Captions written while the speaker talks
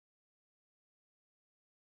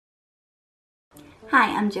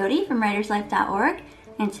Hi, I'm Jody from writerslife.org,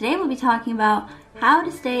 and today we'll be talking about how to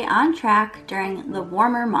stay on track during the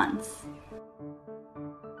warmer months.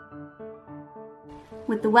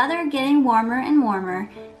 With the weather getting warmer and warmer,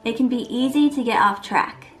 it can be easy to get off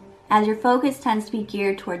track, as your focus tends to be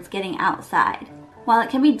geared towards getting outside. While it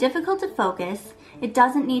can be difficult to focus, it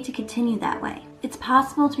doesn't need to continue that way. It's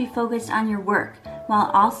possible to be focused on your work while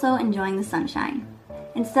also enjoying the sunshine.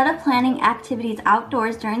 Instead of planning activities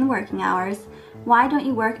outdoors during the working hours, why don't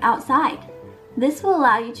you work outside? This will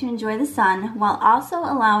allow you to enjoy the sun while also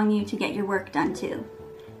allowing you to get your work done too.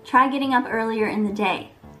 Try getting up earlier in the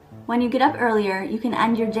day. When you get up earlier, you can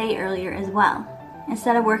end your day earlier as well.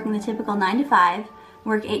 Instead of working the typical 9 to 5,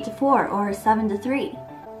 work 8 to 4 or 7 to 3,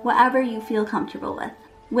 whatever you feel comfortable with.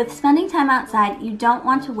 With spending time outside, you don't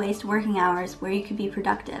want to waste working hours where you could be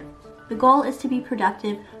productive. The goal is to be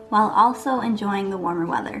productive while also enjoying the warmer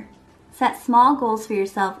weather. Set small goals for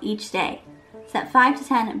yourself each day. Set 5 to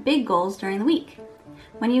 10 big goals during the week.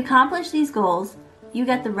 When you accomplish these goals, you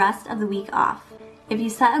get the rest of the week off. If you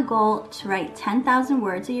set a goal to write 10,000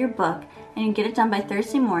 words of your book and you get it done by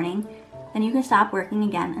Thursday morning, then you can stop working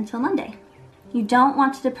again until Monday. You don't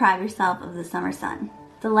want to deprive yourself of the summer sun.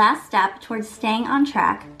 The last step towards staying on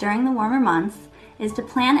track during the warmer months is to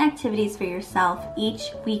plan activities for yourself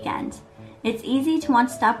each weekend. It's easy to want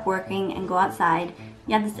to stop working and go outside,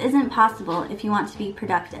 yet this isn't possible if you want to be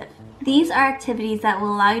productive. These are activities that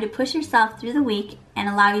will allow you to push yourself through the week and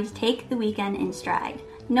allow you to take the weekend in stride.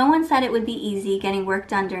 No one said it would be easy getting work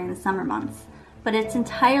done during the summer months, but it's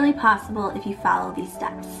entirely possible if you follow these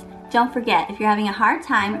steps. Don't forget, if you're having a hard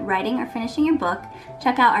time writing or finishing your book,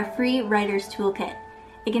 check out our free Writer's Toolkit.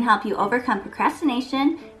 It can help you overcome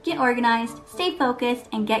procrastination, get organized, stay focused,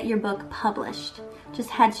 and get your book published. Just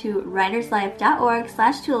head to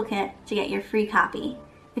writerslife.org/toolkit to get your free copy.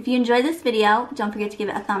 If you enjoyed this video, don't forget to give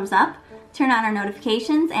it a thumbs up, turn on our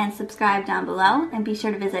notifications, and subscribe down below. And be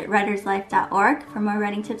sure to visit writerslife.org for more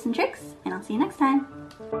writing tips and tricks, and I'll see you next time.